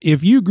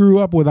If you grew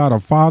up without a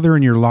father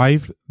in your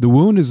life, the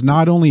wound is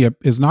not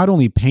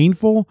only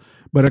painful,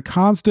 but a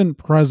constant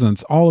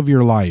presence all of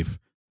your life.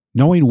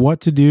 Knowing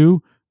what to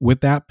do with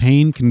that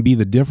pain can be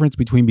the difference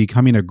between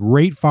becoming a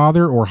great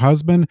father or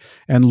husband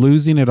and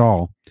losing it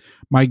all.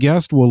 My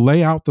guest will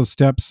lay out the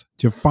steps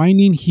to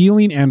finding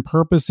healing and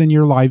purpose in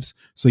your lives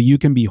so you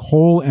can be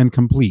whole and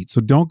complete.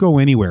 So don't go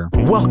anywhere.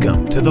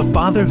 Welcome to the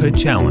Fatherhood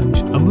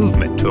Challenge, a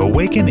movement to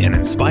awaken and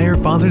inspire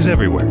fathers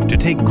everywhere to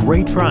take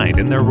great pride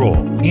in their role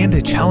and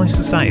to challenge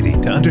society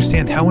to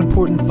understand how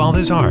important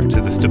fathers are to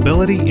the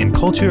stability and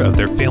culture of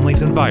their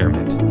family's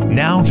environment.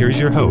 Now, here's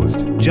your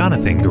host,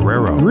 Jonathan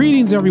Guerrero.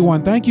 Greetings,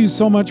 everyone. Thank you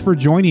so much for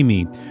joining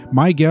me.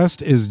 My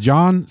guest is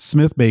John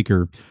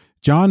Smith-Baker.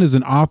 John is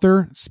an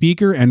author,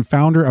 speaker, and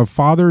founder of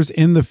Fathers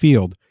in the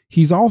Field.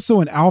 He's also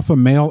an alpha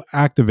male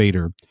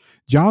activator.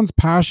 John's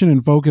passion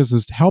and focus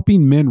is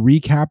helping men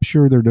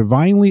recapture their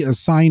divinely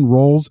assigned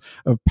roles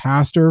of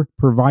pastor,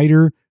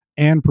 provider,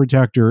 and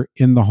protector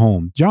in the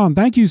home. John,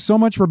 thank you so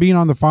much for being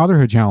on the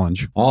Fatherhood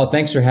Challenge. Oh,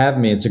 thanks for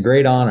having me. It's a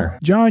great honor.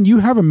 John, you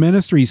have a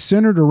ministry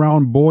centered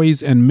around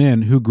boys and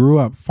men who grew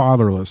up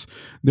fatherless.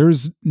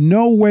 There's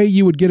no way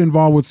you would get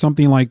involved with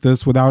something like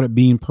this without it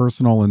being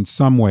personal in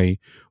some way.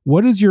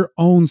 What is your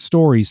own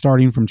story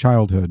starting from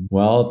childhood?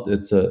 Well,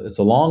 it's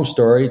a long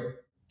story. It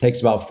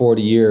takes about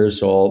 40 years,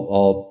 so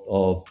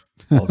I'll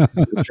do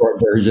the short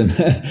version.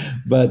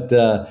 But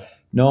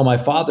no, my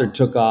father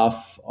took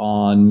off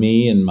on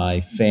me and my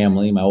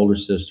family, my older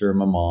sister and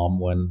my mom,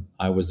 when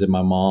I was in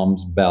my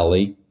mom's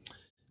belly.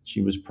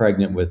 She was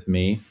pregnant with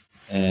me,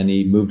 and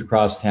he moved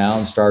across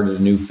town, started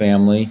a new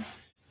family,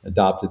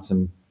 adopted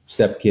some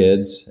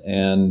stepkids,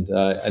 and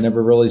I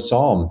never really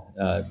saw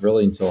him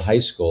really until high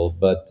school.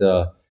 But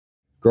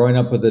growing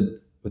up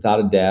without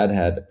a dad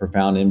had a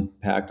profound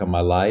impact on my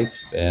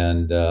life,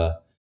 and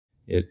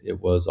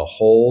it was a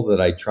hole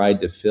that I tried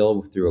to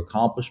fill through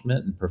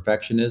accomplishment and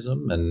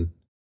perfectionism, and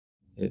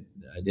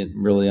I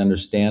didn't really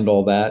understand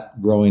all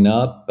that growing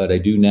up, but I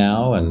do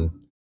now. And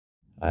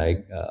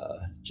I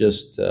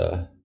just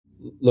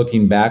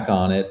looking back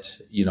on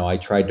it, I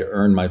tried to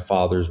earn my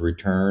father's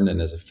return and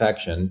his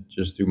affection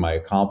just through my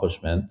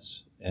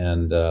accomplishments.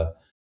 And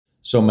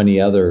so many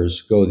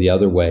others go the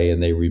other way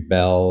and they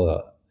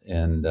rebel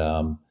and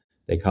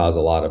they cause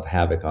a lot of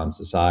havoc on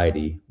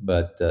society.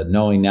 But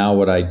knowing now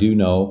what I do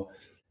know,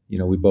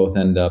 we both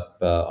end up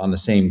on the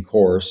same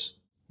course,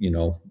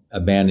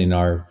 abandoning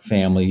our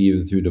family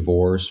either through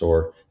divorce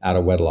or out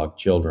of wedlock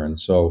children.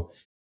 So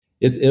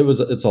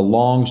it's a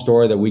long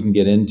story that we can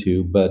get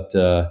into, but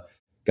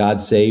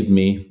God saved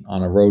me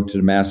on a road to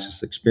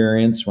Damascus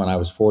experience when I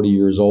was 40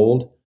 years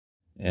old.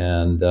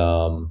 And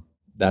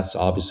that's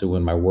obviously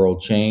when my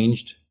world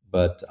changed.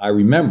 But I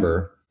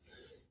remember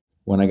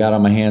when I got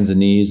on my hands and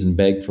knees and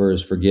begged for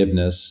his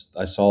forgiveness,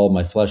 I saw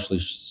my fleshly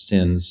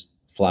sins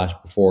flash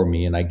before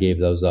me, and I gave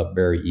those up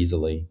very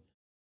easily.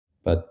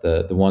 But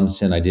the one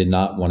sin I did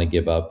not want to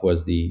give up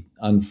was the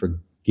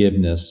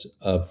unforgiveness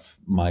of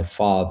my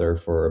father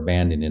for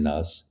abandoning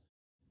us.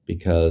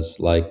 Because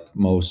like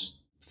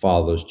most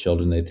fatherless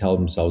children, they tell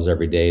themselves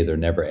every day they're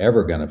never,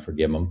 ever going to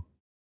forgive them.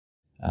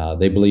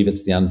 They believe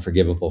it's the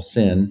unforgivable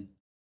sin.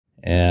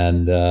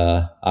 And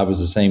I was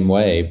the same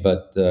way,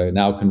 but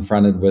now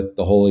confronted with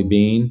the Holy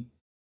Being.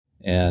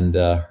 And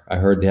I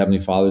heard the Heavenly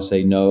Father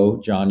say, "No,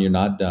 John, you're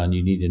not done.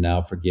 You need to now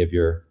forgive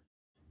your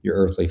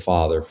earthly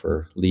father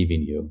for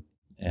leaving you."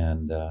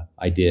 And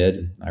I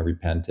did. I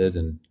repented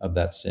of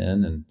that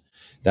sin. And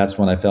that's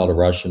when I felt a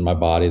rush in my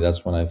body.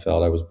 That's when I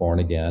felt I was born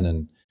again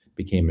and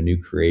became a new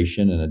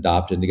creation and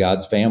adopted into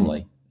God's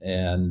family.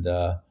 And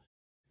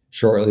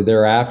shortly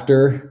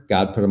thereafter,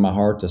 God put in my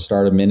heart to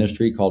start a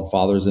ministry called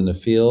Fathers in the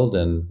Field,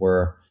 and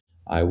where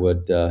I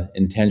would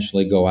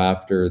intentionally go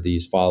after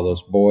these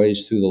fatherless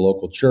boys through the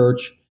local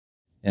church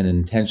and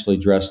intentionally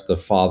address the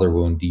father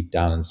wound deep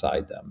down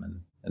inside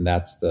them. And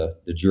that's the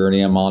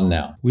journey I'm on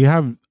now. We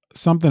have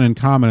something in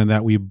common in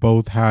that we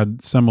both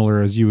had similar,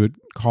 as you would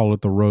call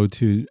it, the road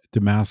to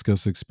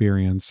Damascus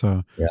experience.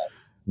 Yeah.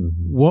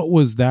 Mm-hmm. What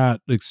was that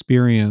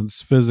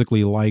experience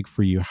physically like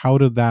for you? How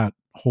did that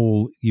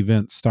whole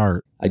event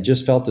start? I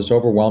just felt this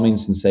overwhelming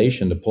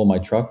sensation to pull my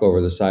truck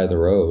over the side of the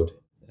road.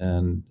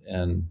 And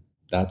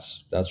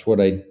that's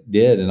what I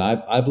did. And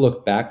I've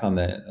looked back on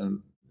that,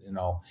 and,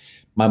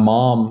 my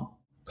mom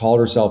called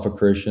herself a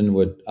Christian,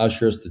 would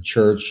usher us to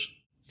church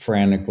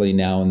frantically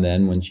now and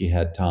then when she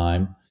had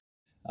time.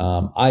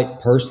 I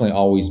personally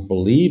always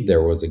believed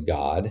there was a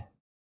God,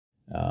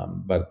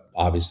 but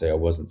obviously I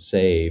wasn't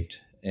saved.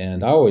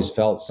 And I always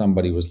felt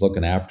somebody was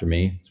looking after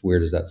me, as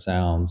weird as that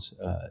sounds,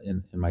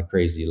 in my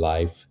crazy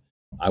life.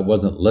 I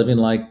wasn't living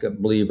like a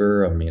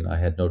believer. I mean, I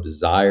had no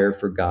desire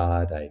for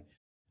God. I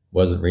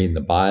wasn't reading the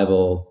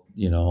Bible,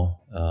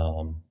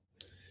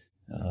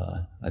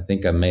 I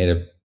think I may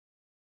have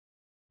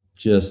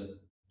just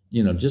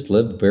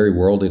lived a very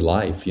worldly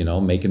life,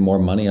 making more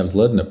money. I was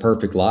living a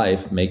perfect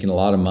life, making a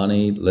lot of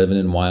money, living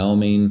in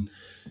Wyoming,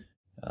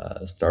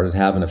 started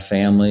having a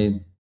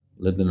family,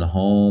 lived in a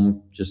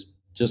home,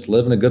 just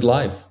living a good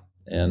life.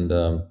 And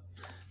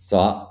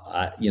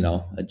So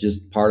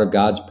just part of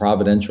God's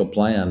providential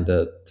plan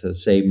to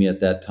save me at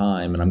that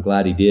time. And I'm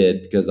glad he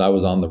did, because I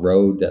was on the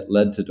road that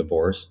led to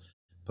divorce,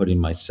 putting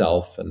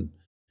myself and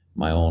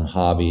my own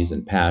hobbies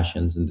and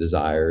passions and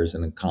desires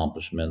and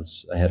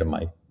accomplishments ahead of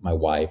my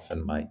wife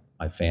and my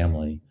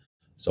family.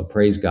 So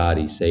praise God,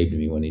 he saved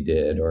me when he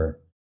did, or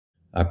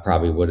I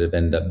probably would have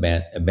ended up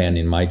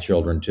abandoning my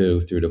children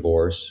too through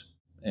divorce.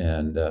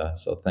 And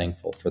so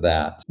thankful for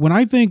that. When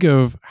I think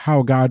of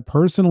how God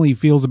personally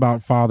feels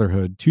about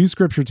fatherhood, two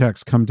scripture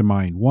texts come to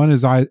mind. One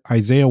is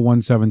Isaiah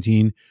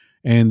 1:17,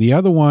 and the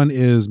other one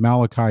is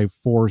Malachi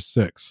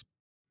 4:6.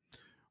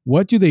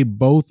 What do they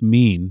both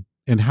mean,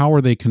 and how are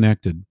they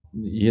connected?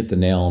 You hit the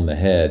nail on the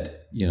head.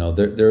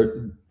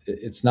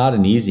 It's not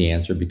an easy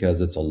answer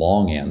because it's a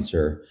long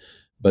answer,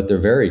 but they're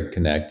very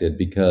connected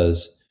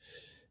because,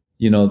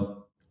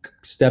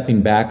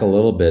 stepping back a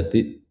little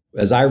bit,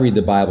 as I read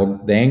the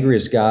Bible, the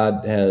angriest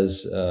God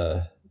has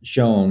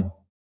shown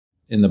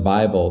in the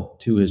Bible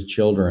to his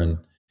children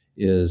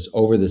is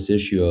over this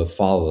issue of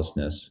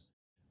fatherlessness,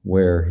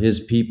 where his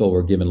people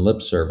were given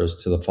lip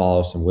service to the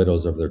fatherless and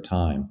widows of their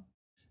time.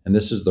 And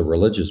this is the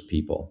religious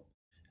people.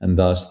 And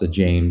thus the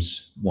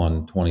James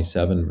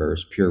 1:27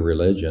 verse, pure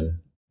religion,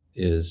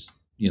 is,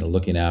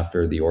 looking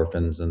after the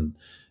orphans and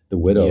the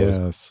widows.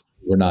 Yes.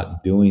 We're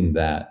not doing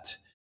that.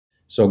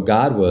 So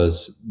God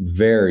was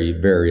very,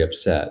 very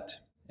upset.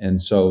 And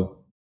so,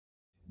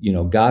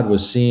 God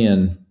was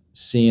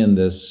seeing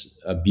this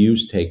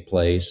abuse take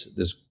place,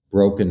 this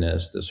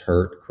brokenness, this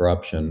hurt,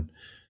 corruption.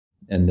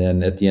 And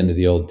then at the end of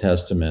the Old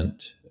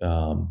Testament,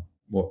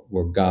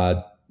 where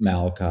God,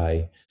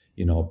 Malachi,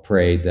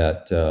 prayed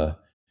that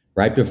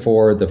right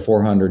before the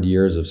 400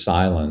 years of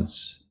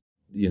silence,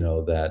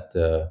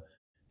 that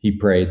he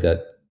prayed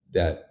that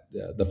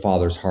the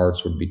father's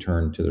hearts would be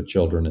turned to their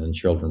children and the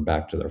children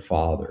back to their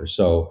father.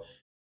 So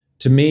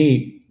to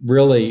me,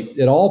 really,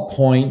 it all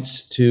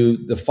points to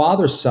the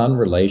father-son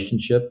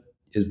relationship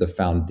is the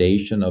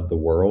foundation of the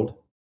world.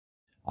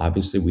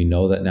 Obviously, we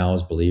know that now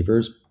as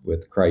believers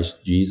with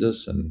Christ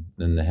Jesus and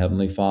the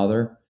Heavenly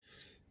Father,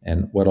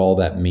 and what all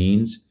that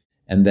means,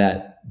 and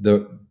that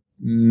the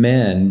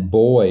men,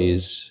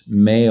 boys,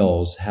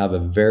 males have a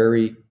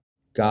very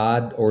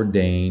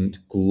God-ordained,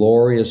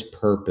 glorious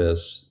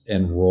purpose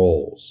and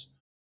roles.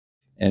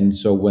 And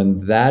so when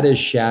that is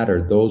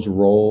shattered, those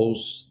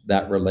roles,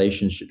 that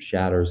relationship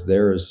shatters,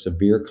 there is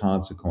severe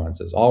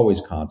consequences,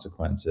 always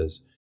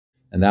consequences.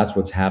 And that's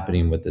what's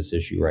happening with this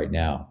issue right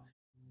now.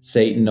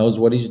 Satan knows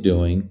what he's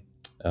doing.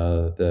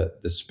 The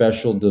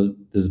special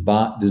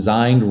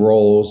designed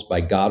roles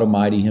by God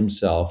Almighty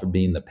himself of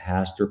being the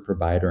pastor,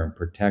 provider, and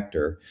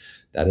protector.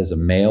 That is a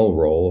male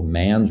role, a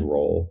man's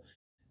role,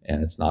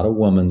 and it's not a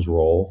woman's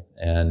role.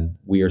 And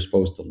we are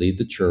supposed to lead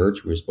the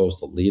church. We're supposed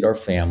to lead our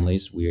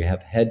families. We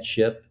have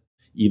headship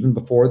even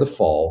before the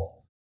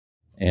fall.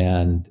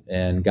 And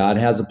God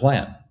has a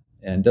plan.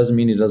 And it doesn't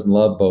mean he doesn't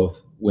love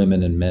both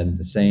women and men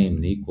the same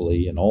and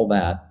equally and all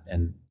that.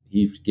 And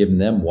he's given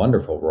them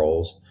wonderful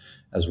roles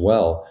as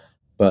well.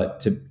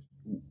 But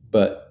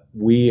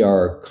we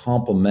are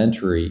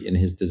complementary in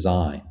his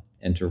design.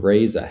 And to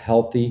raise a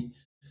healthy,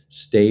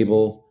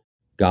 stable,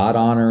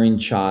 God-honoring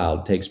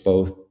child takes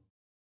both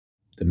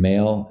the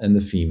male and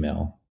the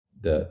female,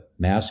 the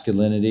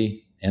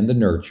masculinity and the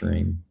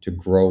nurturing, to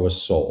grow a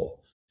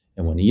soul.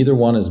 And when either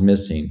one is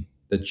missing,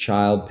 the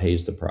child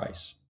pays the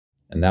price.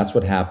 And that's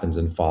what happens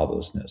in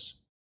fatherlessness.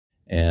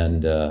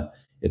 And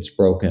it's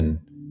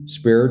broken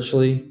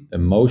spiritually,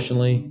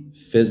 emotionally,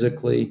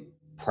 physically,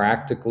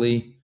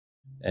 practically,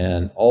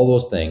 and all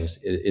those things.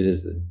 It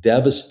is the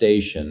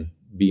devastation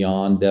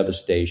beyond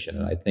devastation.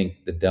 And I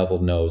think the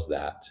devil knows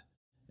that.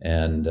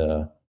 And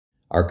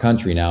our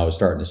country now is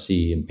starting to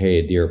see and pay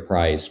a dear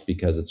price,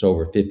 because it's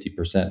over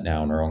 50%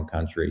 now in our own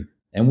country.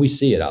 And we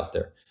see it out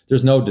there.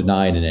 There's no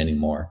denying it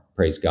anymore,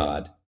 praise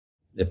God,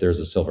 if there's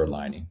a silver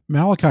lining.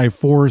 Malachi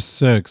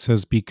 4:6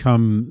 has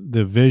become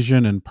the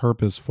vision and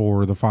purpose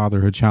for the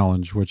Fatherhood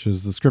Challenge, which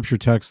is the scripture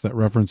text that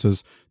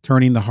references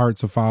turning the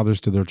hearts of fathers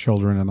to their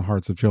children and the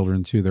hearts of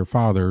children to their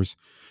fathers.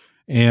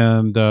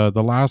 And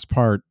the last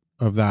part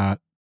of that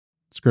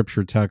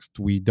scripture text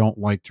we don't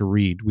like to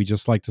read. We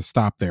just like to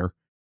stop there.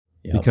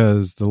 Yep.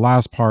 Because the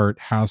last part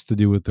has to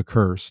do with the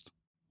cursed,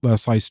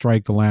 lest I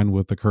strike the land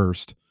with the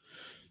cursed.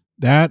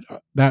 That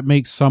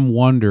makes some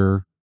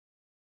wonder,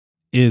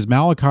 is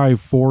Malachi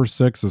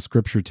 4:6 a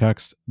scripture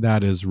text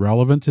that is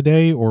relevant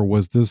today, or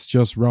was this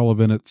just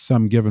relevant at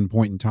some given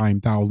point in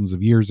time thousands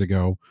of years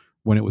ago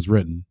when it was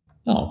written?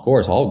 No, of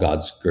course, all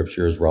God's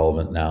scripture is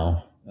relevant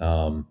now.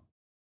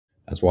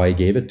 That's why he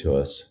gave it to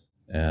us.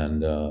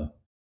 And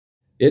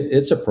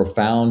it's a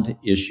profound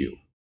issue.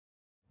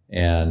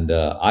 And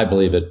I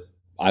believe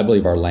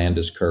our land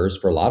is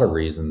cursed for a lot of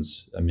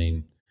reasons. I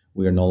mean,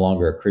 we are no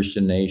longer a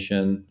Christian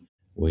nation.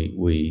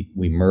 We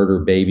murder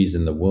babies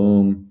in the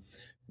womb.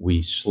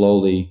 We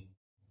slowly,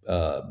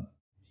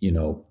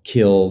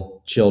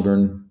 kill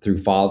children through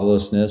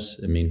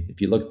fatherlessness. I mean,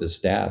 if you look at the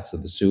stats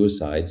of the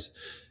suicides,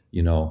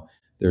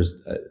 there's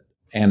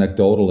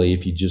anecdotally,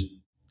 if you just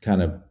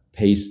kind of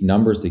paste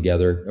numbers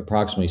together,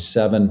 approximately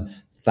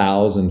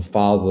 7,000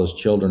 fatherless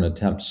children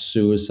attempt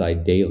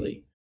suicide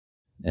daily.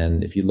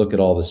 And if you look at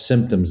all the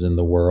symptoms in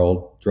the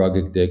world, drug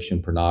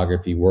addiction,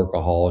 pornography,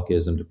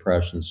 workaholism,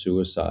 depression,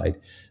 suicide,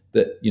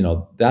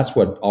 that's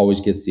what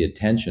always gets the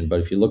attention. But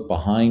if you look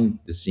behind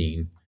the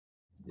scene,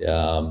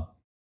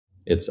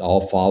 it's all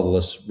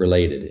fatherless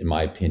related, in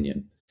my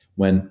opinion.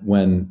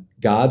 When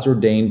God's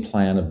ordained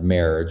plan of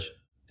marriage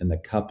and the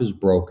cup is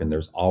broken,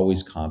 there's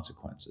always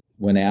consequences.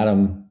 When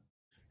Adam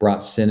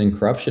brought sin and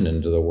corruption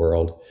into the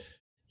world,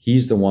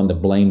 he's the one to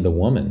blame the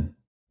woman.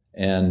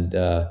 And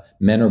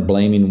men are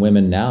blaming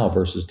women now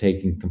versus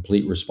taking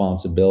complete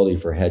responsibility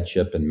for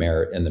headship and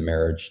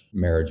the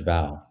marriage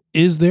vow.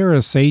 Is there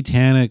a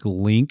satanic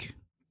link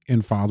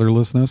in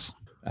fatherlessness?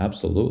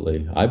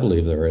 Absolutely. I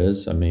believe there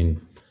is. I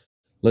mean,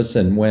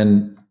 listen,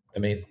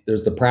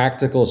 there's the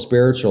practical,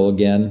 spiritual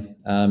again.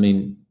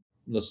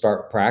 Let's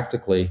start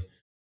practically.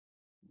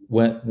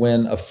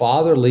 When a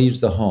father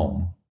leaves the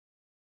home,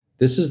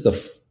 this is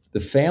the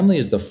family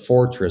is the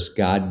fortress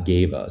God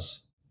gave us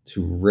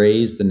to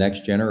raise the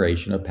next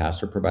generation of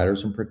pastor,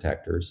 providers, and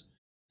protectors,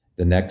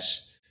 the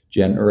next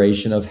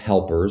generation of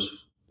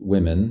helpers,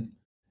 women.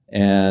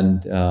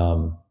 And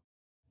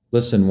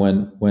listen,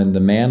 when the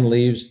man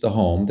leaves the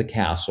home, the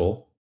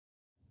castle,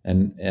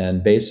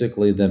 and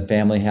basically the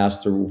family has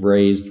to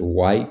raise the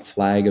white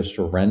flag of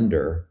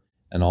surrender,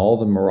 and all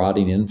the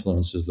marauding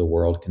influences of the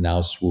world can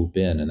now swoop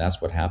in, and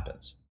that's what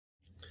happens.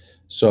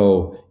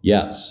 So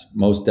yes,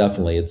 most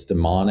definitely it's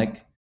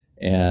demonic,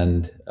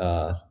 and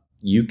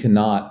you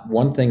cannot,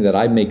 one thing that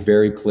I make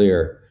very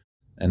clear,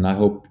 and I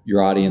hope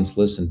your audience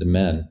listen to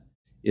men,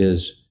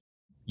 is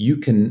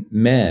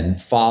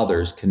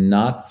fathers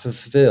cannot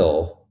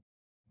fulfill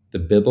the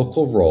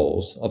biblical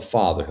roles of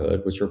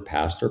fatherhood, which are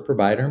pastor,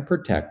 provider, and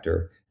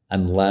protector,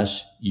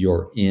 unless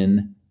you're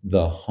in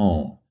the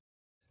home.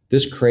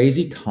 This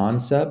crazy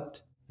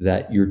concept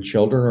that your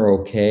children are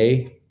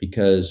okay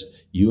because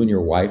you and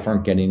your wife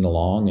aren't getting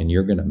along and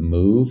you're going to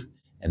move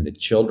and the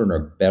children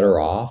are better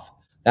off,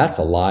 that's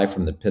a lie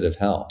from the pit of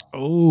hell.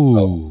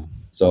 Oh,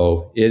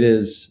 so it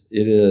is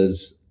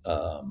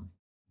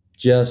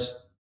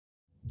just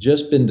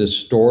been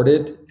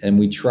distorted, and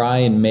we try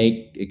and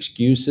make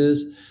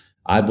excuses.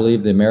 I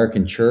believe the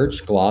American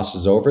church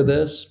glosses over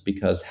this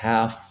because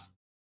half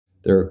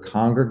their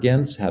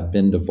congregants have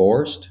been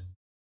divorced.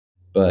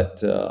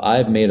 But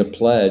I've made a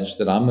pledge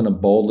that I'm going to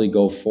boldly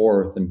go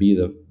forth and be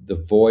the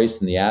voice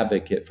and the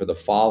advocate for the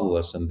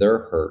fatherless and their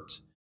hurt,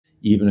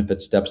 even if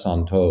it steps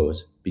on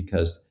toes,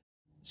 because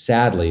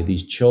sadly,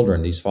 these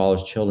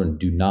fatherless children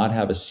do not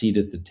have a seat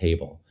at the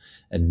table.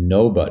 And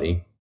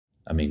nobody,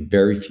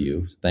 very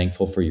few,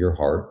 thankful for your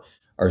heart,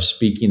 are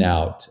speaking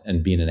out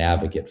and being an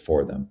advocate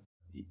for them.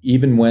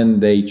 Even when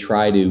they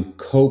try to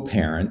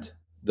co-parent,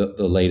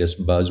 the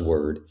latest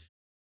buzzword,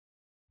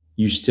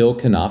 you still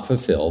cannot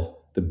fulfill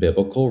the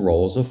biblical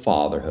roles of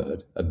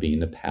fatherhood, of being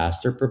the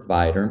pastor,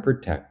 provider, and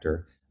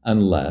protector,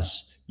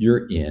 unless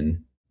you're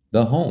in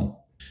the home.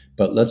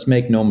 But let's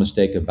make no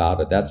mistake about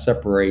it, that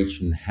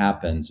separation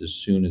happens as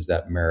soon as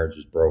that marriage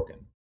is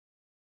broken.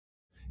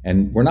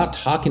 And we're not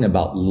talking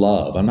about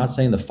love. I'm not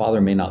saying the father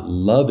may not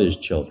love his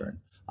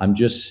children. I'm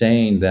just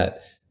saying that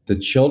the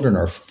children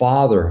are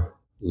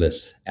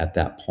fatherless at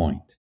that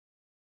point.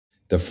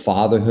 The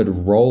fatherhood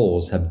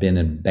roles have been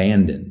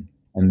abandoned.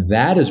 And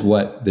that is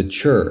what the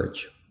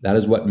church, that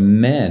is what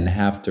men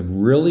have to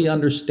really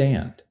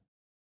understand.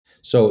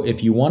 So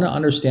if you want to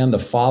understand the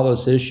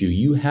fatherless issue,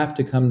 you have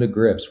to come to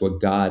grips with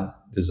what God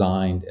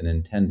designed and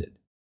intended.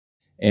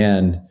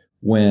 And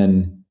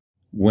when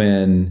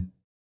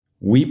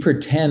we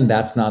pretend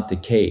that's not the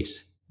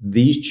case,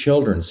 these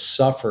children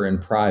suffer in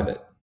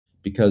private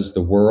because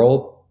the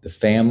world, the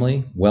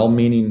family,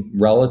 well-meaning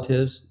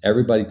relatives,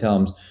 everybody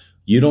tells them,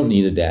 you don't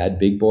need a dad,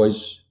 big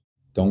boys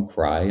don't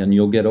cry, and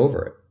you'll get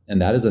over it.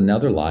 And that is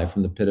another lie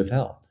from the pit of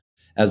hell.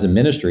 As a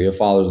ministry of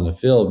Fathers in the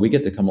Field, we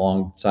get to come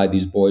alongside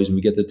these boys and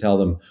we get to tell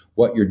them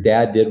what your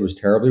dad did was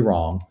terribly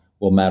wrong,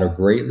 will matter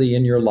greatly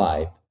in your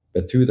life,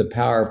 but through the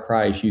power of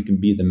Christ, you can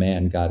be the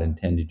man God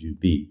intended you to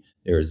be.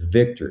 There is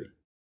victory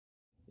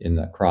in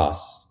the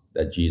cross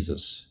that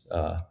Jesus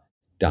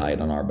died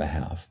on our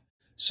behalf.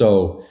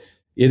 So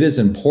it is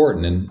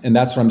important, and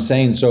that's what I'm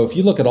saying. So if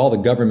you look at all the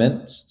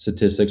government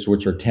statistics,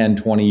 which are 10,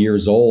 20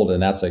 years old,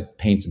 and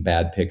paints a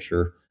bad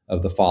picture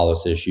of the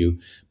fatherless issue.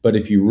 But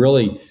if you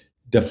really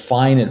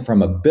define it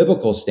from a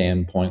biblical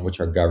standpoint, which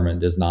our government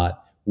does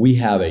not, we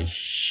have a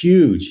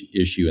huge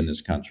issue in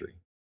this country.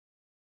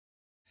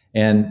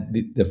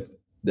 And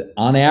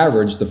on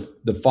average,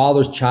 the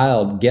father's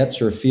child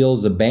gets or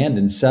feels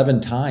abandoned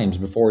 7 times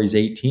before he's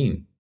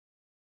 18.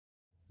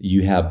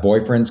 You have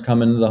boyfriends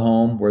come into the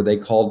home where they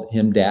called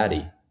him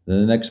daddy,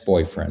 then the next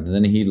boyfriend, and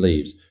then he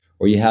leaves.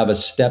 Or you have a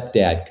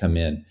stepdad come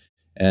in.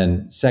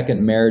 And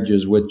second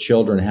marriages with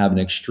children have an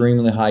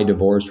extremely high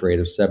divorce rate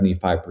of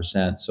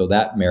 75%. So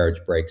that marriage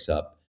breaks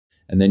up.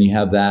 And then you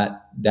have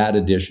that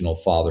additional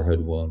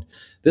fatherhood wound.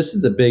 This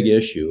is a big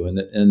issue, and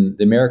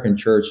the American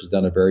church has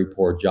done a very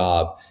poor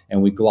job,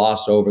 and we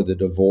gloss over the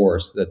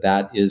divorce,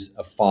 that is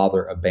a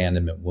father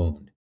abandonment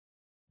wound.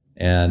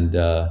 And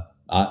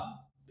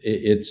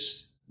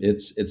it's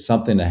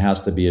something that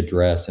has to be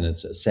addressed, and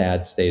it's a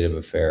sad state of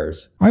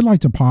affairs. I'd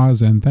like to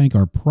pause and thank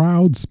our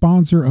proud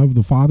sponsor of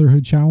the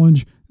Fatherhood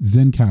Challenge,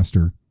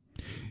 Zencastr.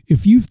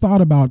 If you've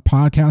thought about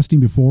podcasting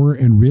before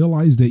and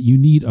realized that you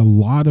need a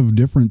lot of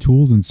different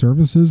tools and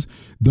services,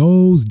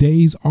 those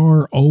days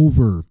are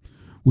over.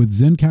 With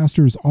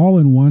Zencastr's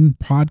all-in-one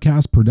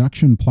podcast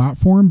production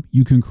platform,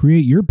 you can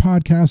create your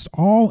podcast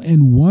all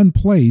in one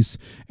place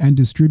and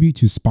distribute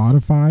to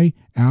Spotify,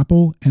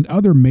 Apple, and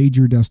other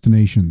major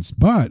destinations.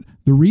 But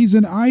the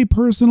reason I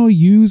personally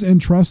use and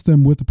trust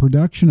them with the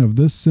production of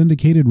this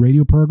syndicated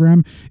radio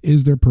program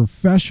is their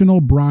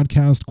professional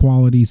broadcast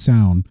quality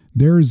sound.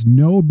 There is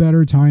no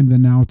better time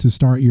than now to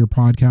start your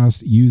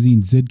podcast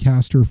using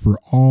Zencastr for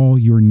all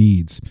your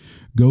needs.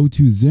 Go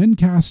to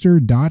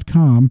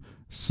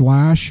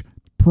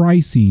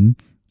zencastr.com/pricing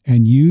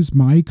and use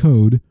my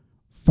code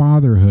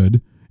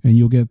FATHERHOOD, and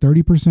you'll get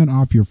 30%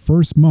 off your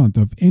first month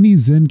of any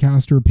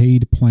Zencastr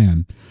paid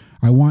plan.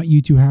 I want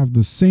you to have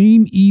the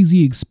same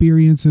easy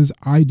experiences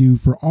I do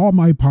for all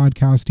my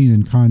podcasting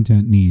and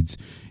content needs.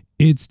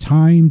 It's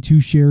time to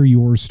share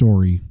your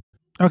story.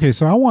 Okay,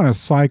 so I want to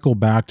cycle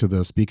back to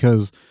this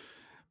because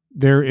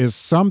there is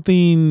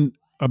something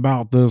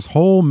about this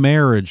whole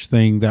marriage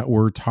thing that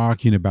we're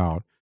talking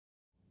about.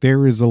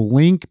 There is a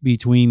link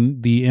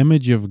between the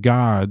image of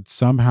God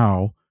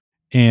somehow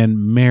and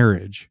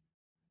marriage,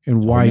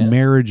 and why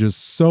marriage is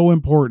so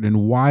important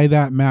and why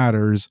that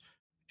matters,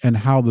 and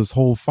how this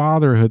whole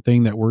fatherhood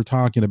thing that we're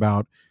talking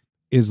about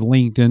is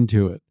linked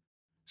into it.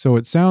 So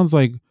it sounds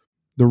like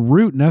the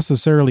root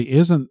necessarily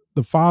isn't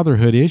the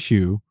fatherhood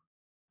issue.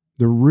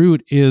 The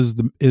root is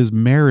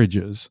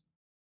marriages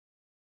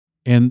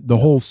and the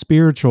whole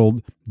spiritual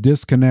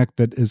disconnect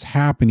that is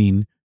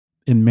happening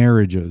in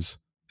marriages.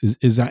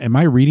 Is that, am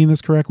I reading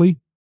this correctly?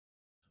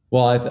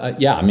 Well, I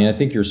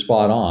think you're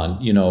spot on.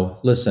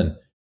 Listen,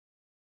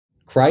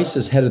 Christ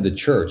is head of the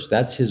church.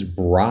 That's his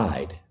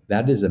bride.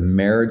 That is a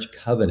marriage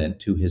covenant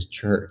to his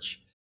church.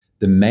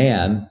 The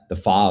man, the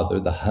father,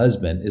 the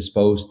husband is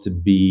supposed to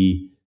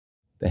be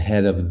the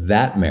head of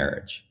that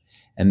marriage.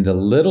 And the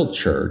little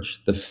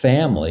church, the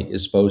family,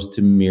 is supposed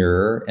to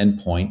mirror and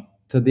point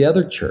to the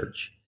other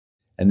church.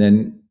 And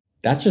then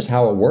that's just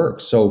how it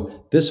works.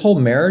 So this whole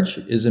marriage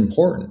is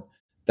important.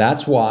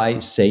 That's why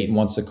Satan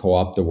wants to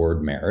co-opt the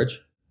word marriage.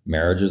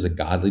 Marriage is a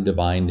godly,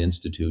 divine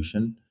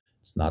institution.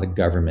 It's not a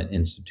government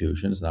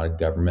institution. It's not a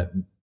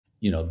government,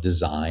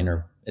 design,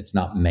 or it's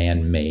not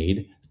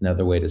man-made. It's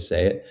another way to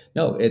say it.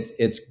 No,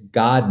 it's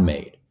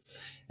God-made.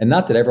 And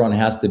not that everyone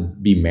has to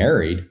be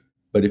married,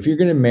 but if you're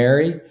going to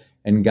marry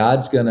and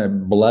God's going to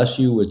bless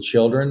you with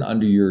children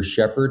under your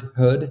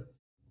shepherdhood,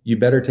 you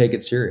better take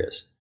it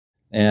serious.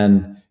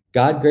 And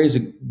God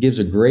gives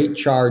a great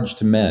charge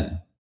to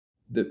men.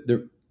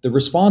 The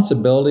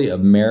responsibility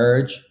of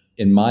marriage,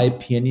 in my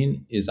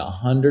opinion, is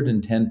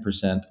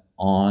 110%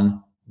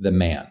 on the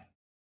man.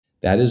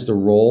 That is the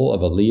role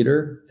of a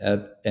leader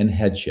and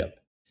headship.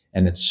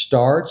 And it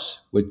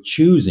starts with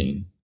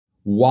choosing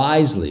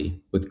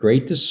wisely, with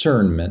great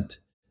discernment,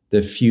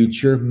 the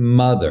future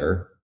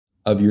mother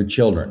of your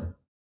children.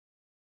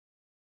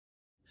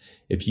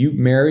 If you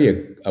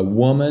marry a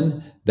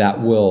woman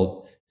that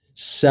will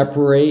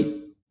separate,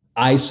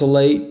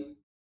 isolate,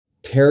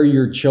 tear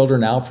your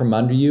children out from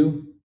under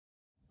you,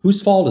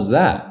 whose fault is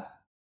that?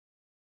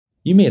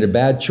 You made a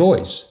bad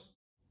choice.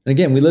 And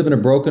again, we live in a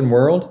broken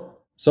world,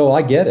 so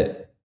I get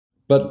it.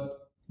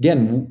 But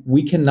again,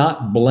 we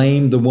cannot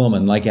blame the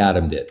woman like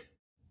Adam did.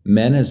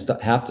 Men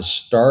have to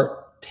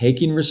start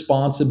taking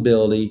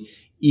responsibility,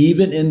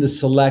 even in the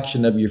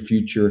selection of your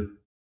future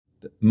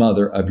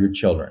mother of your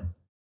children.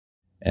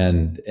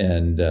 And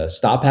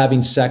stop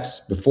having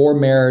sex before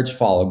marriage,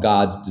 follow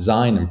God's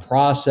design and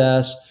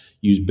process,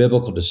 use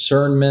biblical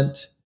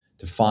discernment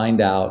to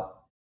find out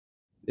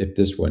if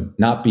this would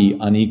not be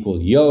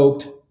unequally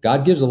yoked.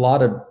 God gives a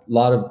lot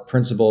of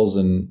principles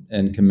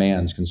and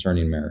commands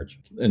concerning marriage.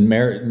 And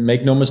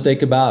make no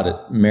mistake about it,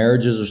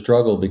 marriage is a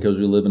struggle because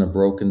we live in a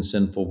broken,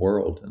 sinful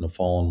world, in a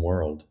fallen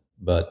world.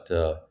 But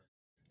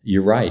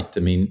you're right. I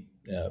mean,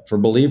 for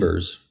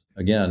believers,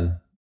 again,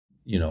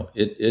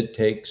 it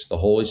takes the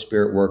Holy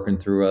Spirit working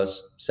through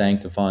us,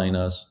 sanctifying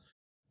us,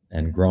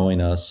 and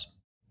growing us,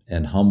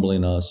 and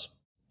humbling us,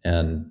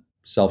 and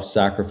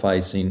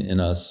self-sacrificing in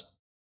us.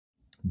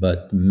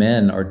 But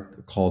men are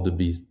called to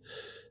be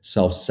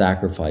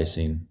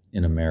self-sacrificing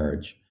in a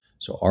marriage.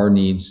 So our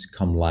needs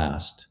come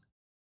last.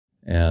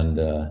 And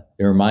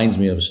it reminds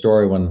me of a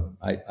story when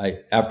I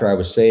after I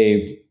was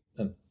saved,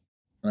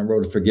 I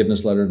wrote a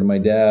forgiveness letter to my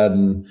dad,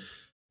 and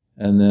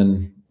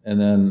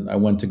then I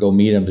went to go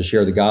meet him to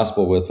share the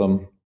gospel with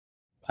him.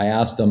 I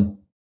asked him,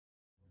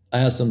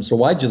 so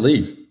why'd you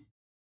leave?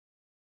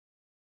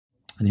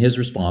 And his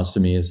response to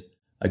me is,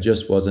 I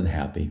just wasn't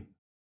happy.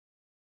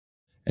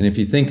 And if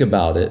you think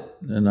about it,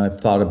 and I've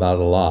thought about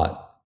it a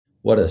lot,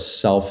 What a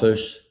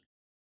selfish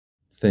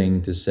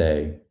thing to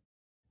say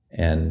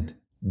and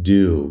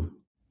do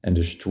and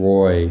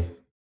destroy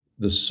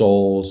the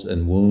souls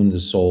and wound the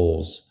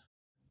souls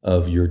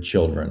of your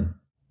children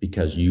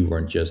because you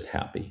weren't just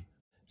happy.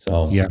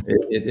 So Yeah.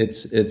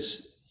 it's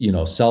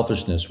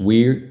selfishness.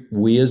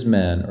 We as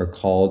men are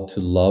called to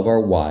love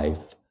our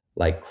wife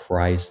like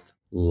Christ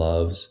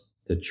loves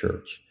the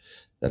church,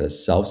 that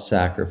is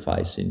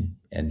self-sacrificing,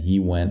 and he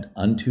went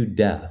unto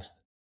death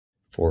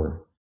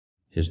for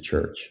his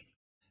church.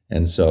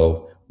 And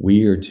so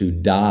we are to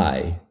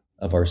die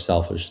of our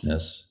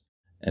selfishness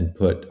and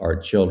put our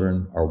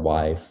children, our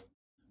wife,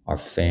 our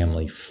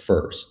family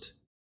first.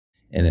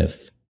 And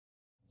if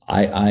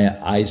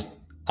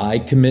I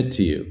commit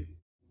to you,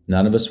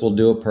 none of us will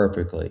do it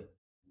perfectly,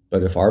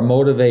 but if our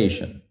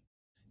motivation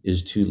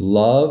is to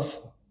love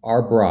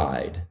our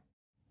bride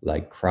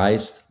like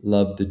Christ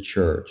loved the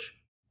church,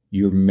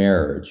 your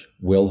marriage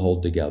will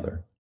hold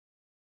together.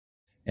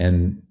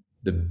 And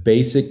the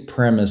basic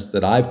premise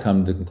that I've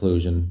come to the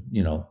conclusion,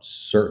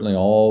 certainly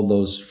all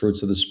those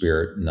fruits of the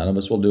Spirit, none of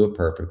us will do it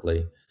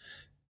perfectly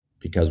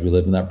because we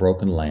live in that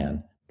broken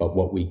land. But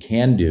what we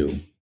can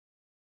do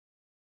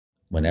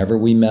whenever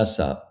we mess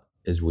up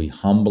is we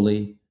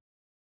humbly,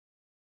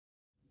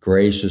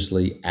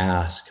 graciously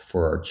ask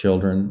for our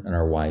children and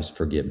our wives'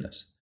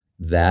 forgiveness.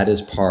 That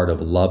is part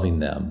of loving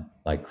them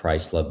like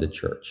Christ loved the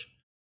church.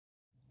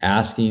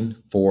 Asking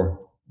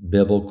for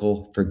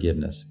biblical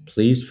forgiveness.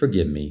 Please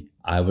forgive me.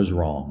 I was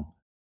wrong.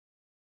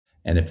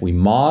 And if we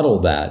model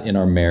that in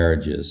our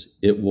marriages,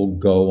 it will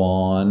go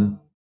on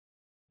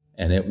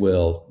and it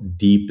will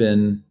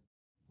deepen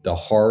the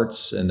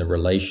hearts and the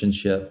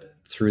relationship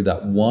through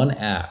that one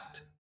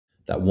act,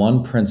 that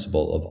one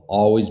principle of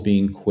always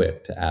being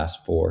quick to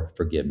ask for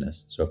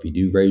forgiveness. So if you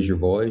do raise your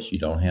voice, you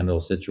don't handle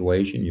a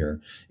situation, you're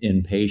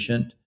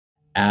impatient,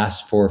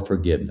 ask for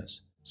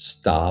forgiveness.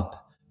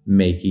 Stop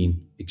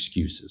making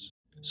excuses.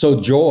 So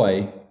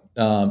joy,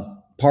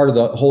 part of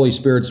the Holy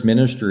Spirit's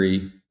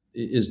ministry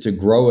is to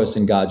grow us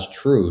in God's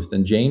truth.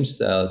 And James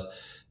says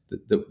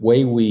that the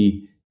way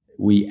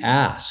we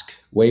ask,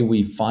 way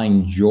we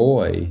find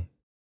joy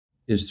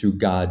is through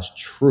God's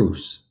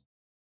truth.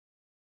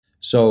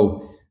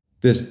 So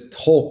this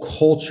whole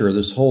culture,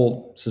 this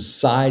whole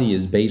society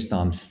is based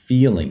on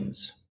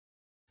feelings.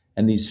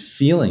 And these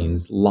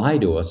feelings lie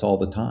to us all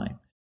the time.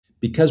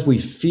 Because we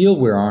feel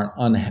we're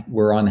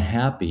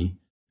unhappy,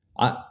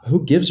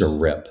 who gives a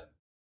rip?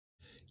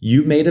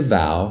 You made a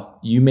vow,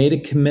 you made a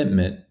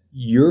commitment.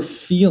 Your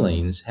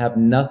feelings have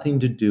nothing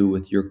to do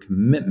with your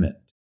commitment.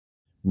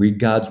 Read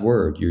God's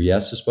word. Your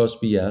yes is supposed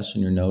to be yes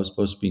and your no is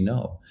supposed to be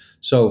no.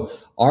 So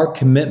our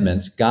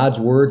commitments, God's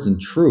words and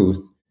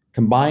truth,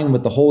 combined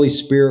with the Holy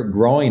Spirit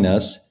growing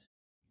us,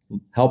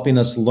 helping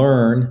us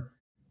learn,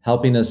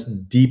 helping us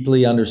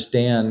deeply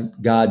understand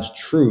God's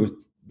truth,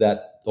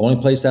 that the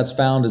only place that's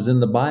found is in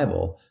the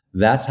Bible.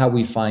 That's how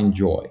we find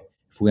joy.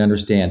 If we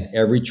understand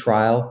every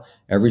trial,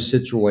 every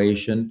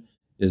situation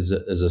is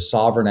a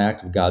sovereign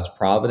act of God's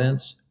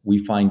providence, we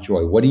find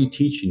joy. What are you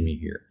teaching me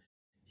here?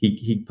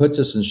 He puts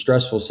us in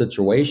stressful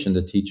situations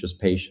to teach us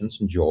patience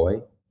and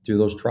joy through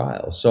those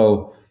trials.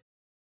 So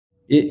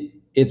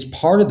it's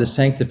part of the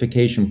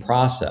sanctification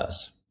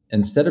process.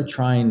 Instead of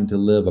trying to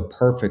live a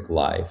perfect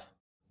life,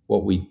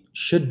 what we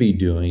should be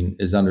doing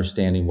is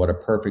understanding what a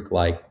perfect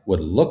life would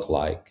look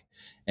like,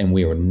 and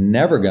we are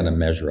never going to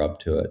measure up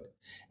to it.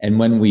 And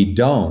when we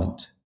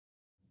don't,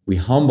 we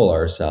humble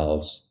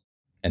ourselves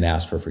and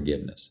ask for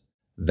forgiveness.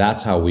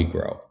 That's how we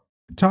grow.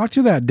 Talk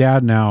to that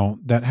dad now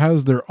that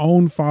has their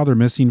own father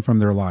missing from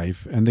their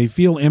life, and they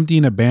feel empty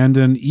and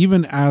abandoned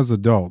even as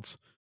adults,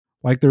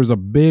 like there's a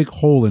big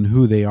hole in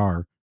who they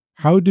are.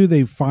 How do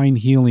they find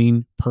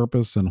healing,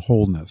 purpose, and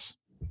wholeness?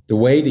 The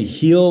way to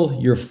heal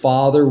your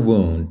father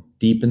wound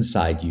deep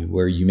inside you,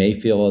 where you may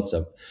feel it's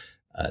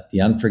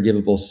the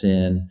unforgivable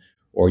sin,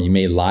 or you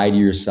may lie to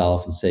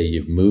yourself and say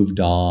you've moved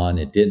on,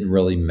 it didn't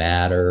really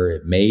matter,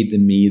 it made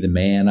me the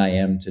man I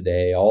am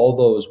today, all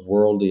those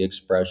worldly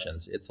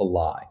expressions, it's a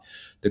lie.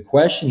 The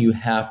question you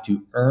have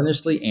to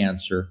earnestly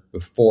answer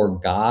before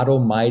God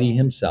Almighty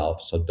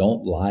himself, so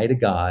don't lie to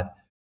God,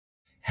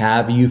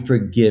 have you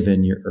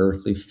forgiven your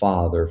earthly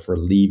father for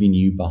leaving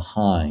you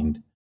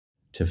behind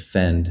to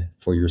fend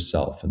for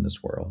yourself in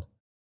this world?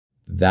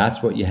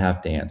 That's what you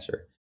have to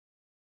answer.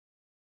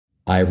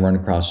 I've run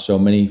across so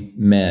many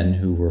men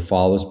who were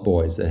fatherless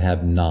boys that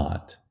have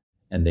not,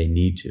 and they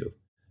need to.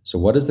 So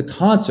what is the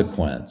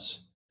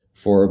consequence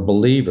for a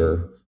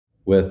believer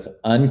with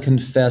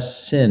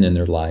unconfessed sin in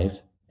their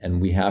life? And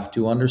we have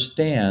to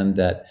understand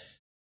that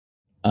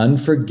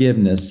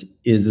unforgiveness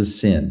is a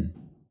sin.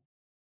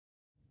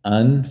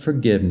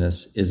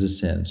 Unforgiveness is a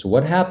sin. So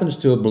what happens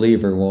to a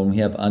believer when we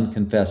have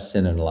unconfessed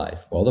sin in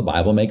life? Well, the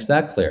Bible makes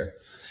that clear.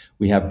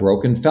 We have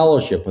broken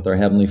fellowship with our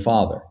Heavenly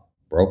Father.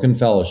 Broken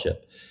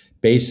fellowship.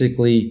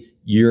 Basically,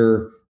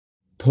 you're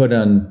put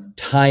on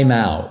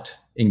timeout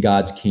in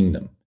God's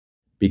kingdom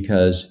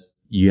because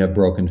you have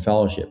broken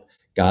fellowship.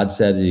 God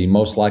said that he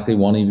most likely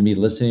won't even be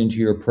listening to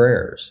your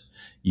prayers.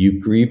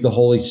 You've grieved the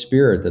Holy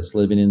Spirit that's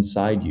living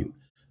inside you.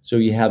 So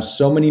you have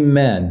so many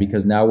men,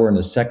 because now we're in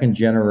the second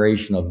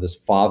generation of this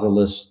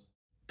fatherless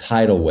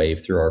tidal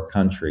wave through our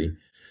country.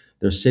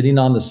 They're sitting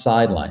on the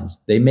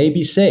sidelines. They may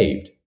be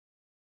saved,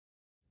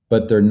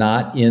 but they're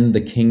not in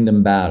the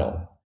kingdom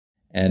battle.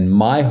 And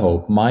my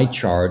hope, my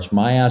charge,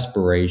 my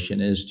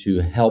aspiration is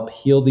to help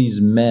heal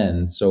these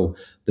men, so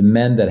the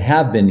men that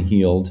have been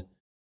healed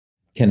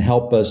can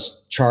help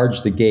us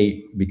charge the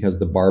gate, because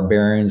the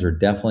barbarians are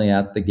definitely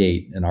at the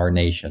gate in our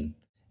nation.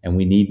 And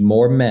we need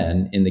more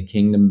men in the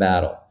kingdom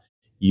battle.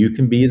 You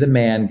can be the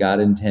man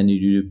God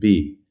intended you to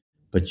be,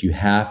 but you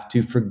have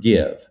to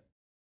forgive.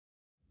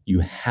 You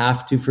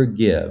have to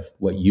forgive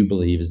what you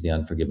believe is the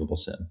unforgivable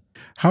sin.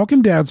 How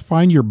can dads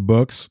find your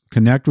books,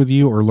 connect with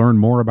you, or learn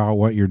more about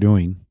what you're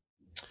doing?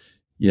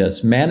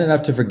 Yes, Man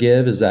Enough to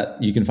Forgive is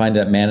that you can find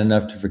it at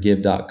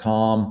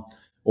manenoughtoforgive.com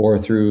or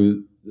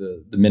through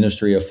the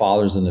ministry of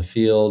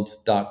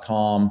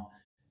fathersinthefield.com.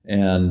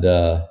 And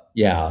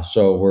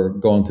so we're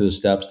going through the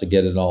steps to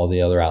get it in all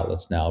the other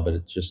outlets now, but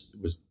it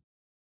was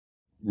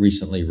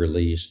recently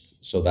released.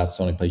 So that's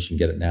the only place you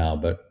can get it now,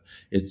 but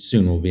it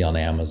soon will be on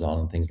Amazon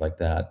and things like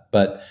that.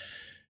 But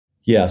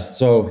yes,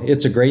 so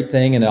it's a great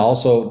thing. And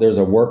also there's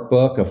a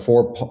workbook, a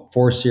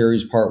four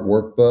series part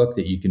workbook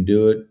that you can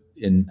do it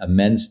in a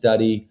men's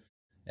study.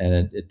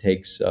 And it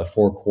takes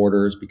 4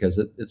 quarters, because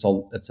it's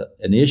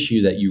an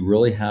issue that you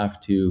really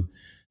have to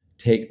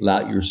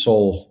let your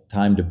soul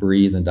time to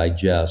breathe and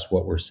digest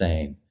what we're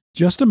saying.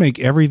 Just to make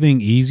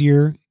everything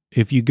easier,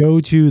 if you go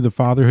to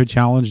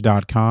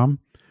thefatherhoodchallenge.com,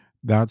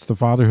 that's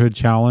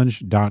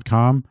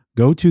thefatherhoodchallenge.com.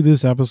 Go to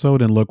this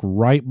episode and look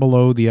right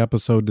below the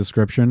episode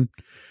description.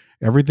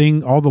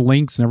 Everything, all the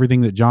links and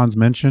everything that John's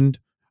mentioned,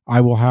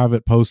 I will have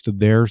it posted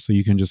there, so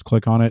you can just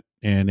click on it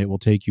and it will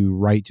take you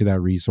right to that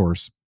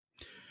resource.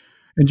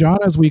 And John,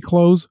 as we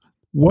close,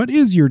 what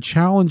is your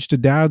challenge to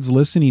dads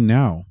listening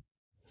now?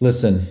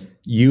 Listen,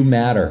 you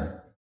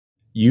matter.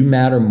 You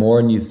matter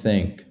more than you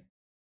think.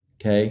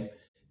 Okay?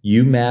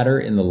 You matter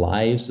in the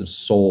lives of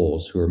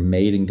souls who are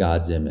made in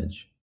God's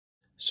image.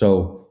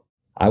 So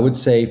I would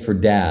say for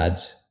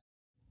dads,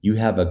 you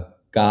have a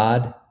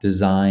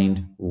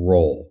God-designed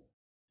role.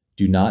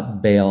 Do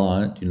not bail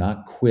on it. Do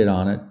not quit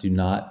on it. Do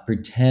not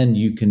pretend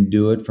you can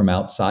do it from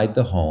outside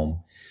the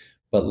home.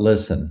 But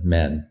listen,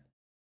 men,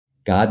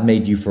 God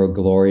made you for a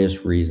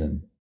glorious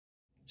reason.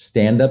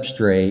 Stand up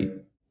straight.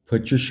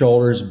 Put your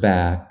shoulders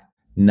back.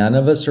 None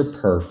of us are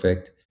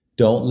perfect.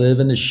 Don't live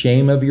in the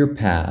shame of your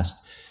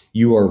past.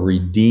 You are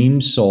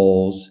redeemed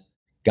souls.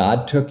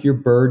 God took your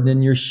burden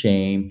and your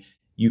shame.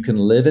 You can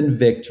live in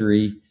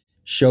victory.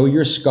 Show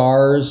your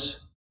scars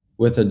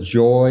with a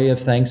joy of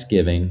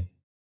thanksgiving.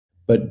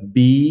 But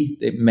be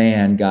the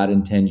man God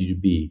intended you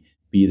to be.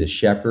 Be the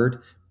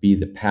shepherd. Be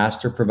the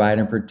pastor,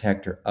 provider, and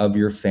protector of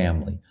your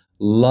family.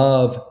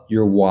 Love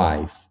your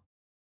wife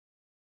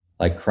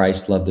like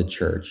Christ loved the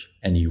church.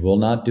 And you will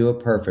not do it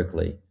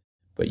perfectly,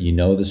 but you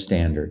know the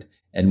standard.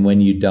 And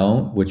when you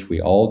don't, which we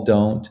all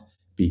don't,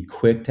 be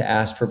quick to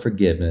ask for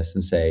forgiveness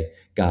and say,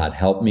 God,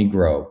 help me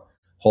grow.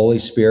 Holy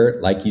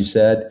Spirit, like you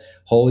said,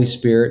 Holy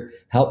Spirit,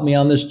 help me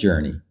on this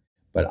journey.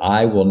 But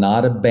I will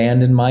not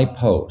abandon my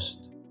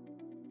post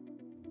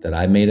that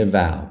I made a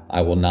vow.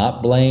 I will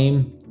not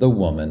blame the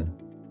woman,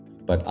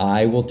 but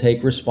I will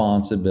take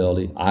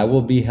responsibility. I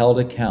will be held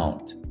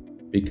account,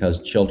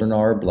 because children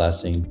are a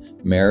blessing,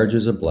 marriage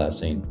is a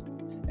blessing,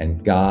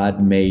 and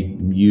God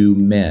made you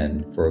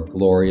men for a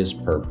glorious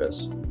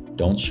purpose.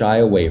 Don't shy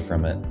away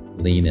from it.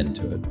 Lean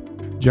into it.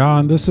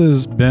 John, this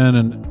has been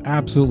an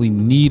absolutely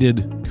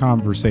needed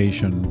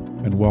conversation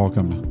and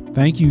welcomed.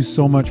 Thank you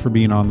so much for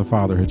being on the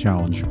Fatherhood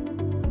Challenge.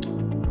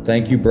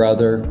 Thank you,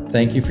 brother.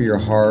 Thank you for your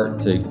heart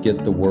to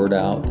get the word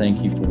out.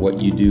 Thank you for what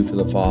you do for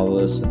the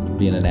fatherless and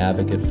being an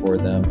advocate for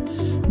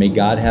them. May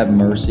God have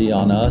mercy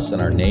on us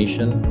and our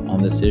nation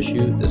on this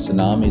issue. The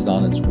tsunami is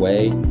on its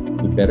way.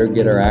 We better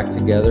get our act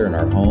together in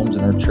our homes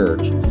and our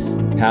church.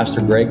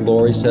 Pastor Greg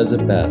Laurie says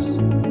it best.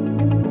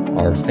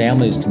 Our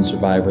families can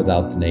survive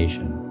without the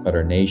nation, but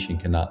our nation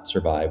cannot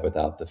survive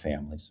without the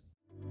families.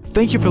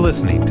 Thank you for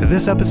listening to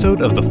this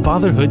episode of the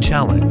Fatherhood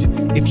Challenge.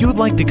 If you would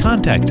like to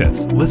contact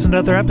us, listen to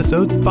other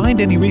episodes, find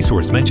any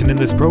resource mentioned in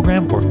this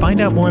program, or find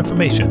out more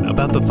information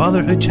about the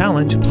Fatherhood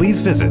Challenge,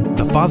 please visit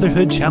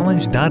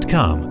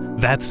thefatherhoodchallenge.com.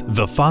 That's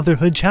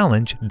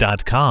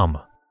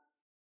thefatherhoodchallenge.com.